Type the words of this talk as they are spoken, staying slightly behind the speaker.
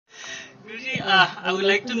Guruji, I would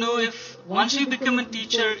like to know if once you become a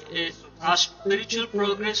teacher, our spiritual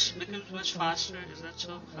progress becomes much faster. Is that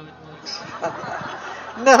so? How it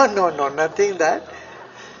works? No, nothing that.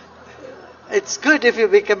 It's good if you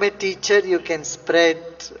become a teacher, you can spread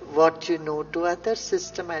what you know to others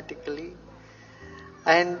systematically.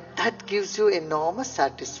 And that gives you enormous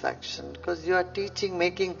satisfaction because you are teaching,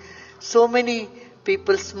 making so many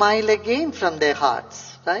people smile again from their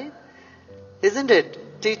hearts, right? Isn't it?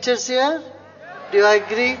 Teachers here? Do you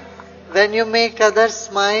agree? When you make others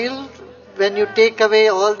smile, when you take away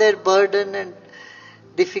all their burden and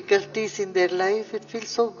difficulties in their life, it feels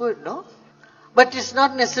so good, no? But it's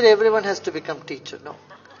not necessary everyone has to become teacher, no.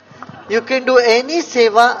 You can do any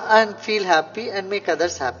seva and feel happy and make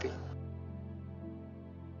others happy.